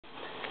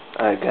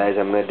Alright guys,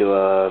 I'm going to do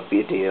a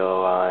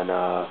video on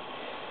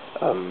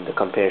the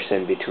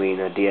comparison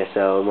between a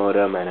DSL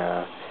modem and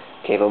a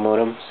cable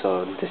modem.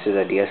 So this is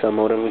a DSL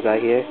modem we got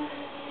here.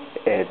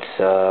 It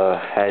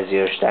has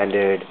your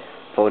standard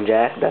phone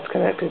jack that's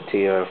connected to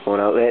your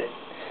phone outlet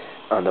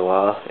on the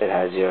wall. It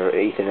has your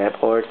Ethernet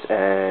ports,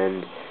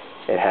 and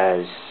it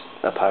has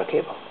a power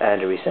cable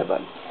and a reset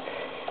button.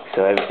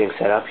 So everything's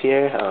set up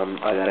here.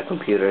 I got a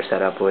computer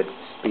set up with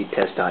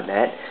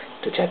speedtest.net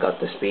to check out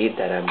the speed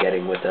that I'm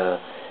getting with the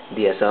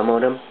DSL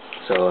modem.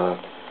 So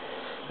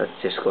let's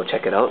just go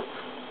check it out.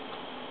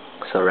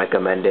 So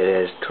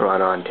recommended is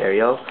Toronto,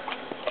 Ontario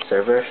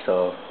server.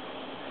 So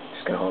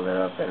just gonna hold it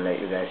up and let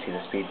you guys see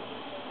the speed.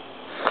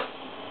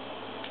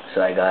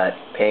 So I got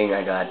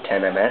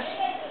 10 ms,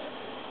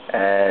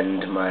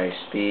 and my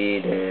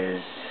speed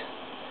is,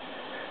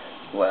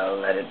 well,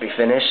 let it be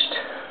finished.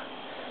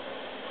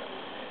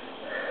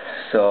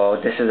 So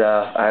this is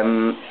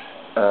I'm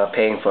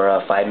paying for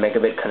a 5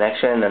 megabit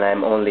connection, and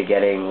I'm only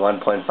getting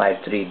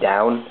 1.53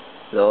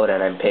 download,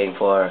 and I'm paying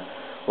for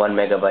 1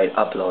 megabyte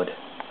upload.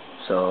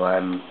 So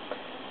I'm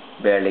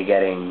barely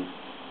getting,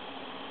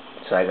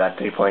 so I got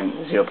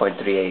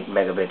 0.38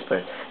 megabits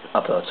per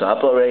upload. So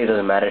upload really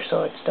doesn't matter,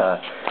 so it's the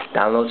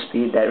download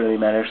speed that really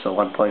matters. So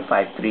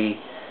 1.53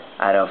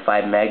 out of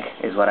 5 meg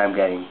is what I'm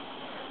getting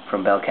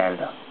from Bell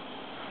Canada.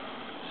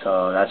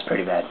 So that's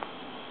pretty bad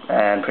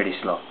and pretty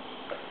slow.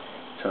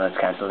 So let's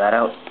cancel that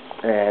out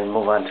and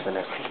move on to the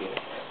next computer.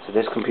 So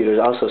this computer is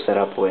also set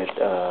up with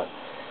the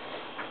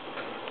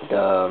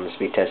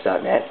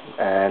speedtest.net,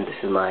 and this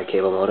is my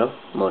cable modem,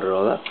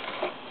 Motorola.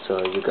 So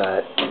you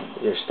got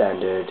your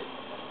standard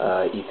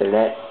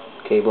Ethernet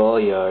cable,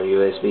 your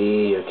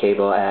USB, your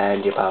cable,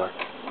 and your power.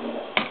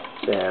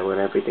 So when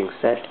everything's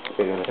set,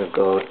 we're going to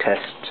go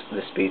test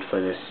the speed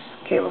for this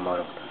cable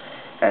modem.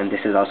 And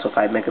this is also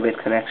 5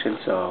 megabit connection,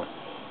 so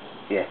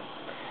yeah.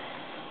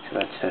 So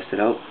let's test it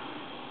out.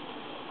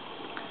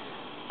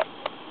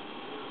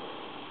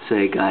 So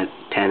I got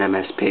 10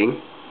 ms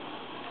ping,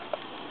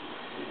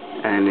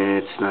 and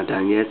it's not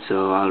done yet,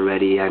 so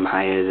already I'm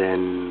higher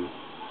than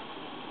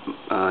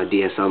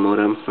DSL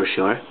modem for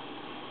sure.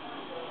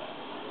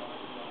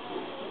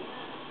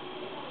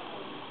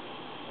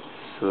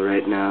 So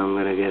right now I'm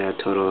gonna get a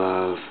total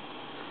of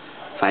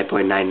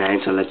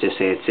 5.99, so let's just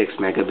say it's 6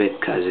 megabit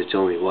because it's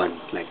only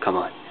one, like, come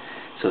on.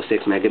 So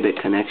 6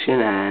 megabit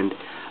connection, and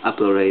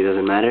upload really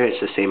doesn't matter, it's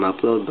the same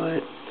upload,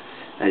 but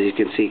as you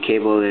can see,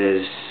 cable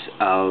is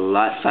a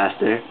lot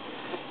faster.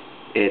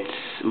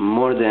 It's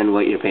more than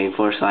what you're paying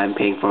for, so I'm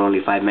paying for only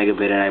 5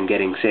 megabit and I'm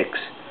getting 6.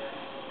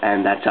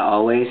 And that's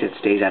always, it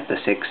stays at the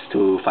 6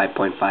 to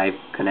 5.5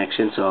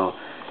 connection. So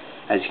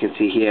as you can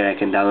see here, I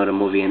can download a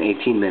movie in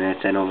 18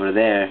 minutes, and over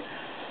there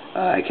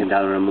I can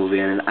download a movie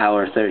in an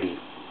hour 30.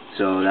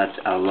 So that's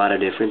a lot of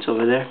difference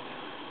over there.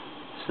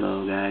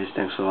 So guys,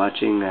 thanks for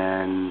watching,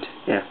 and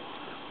yeah,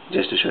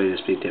 just to show you the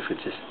speed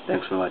differences.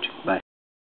 Thanks for watching. Bye.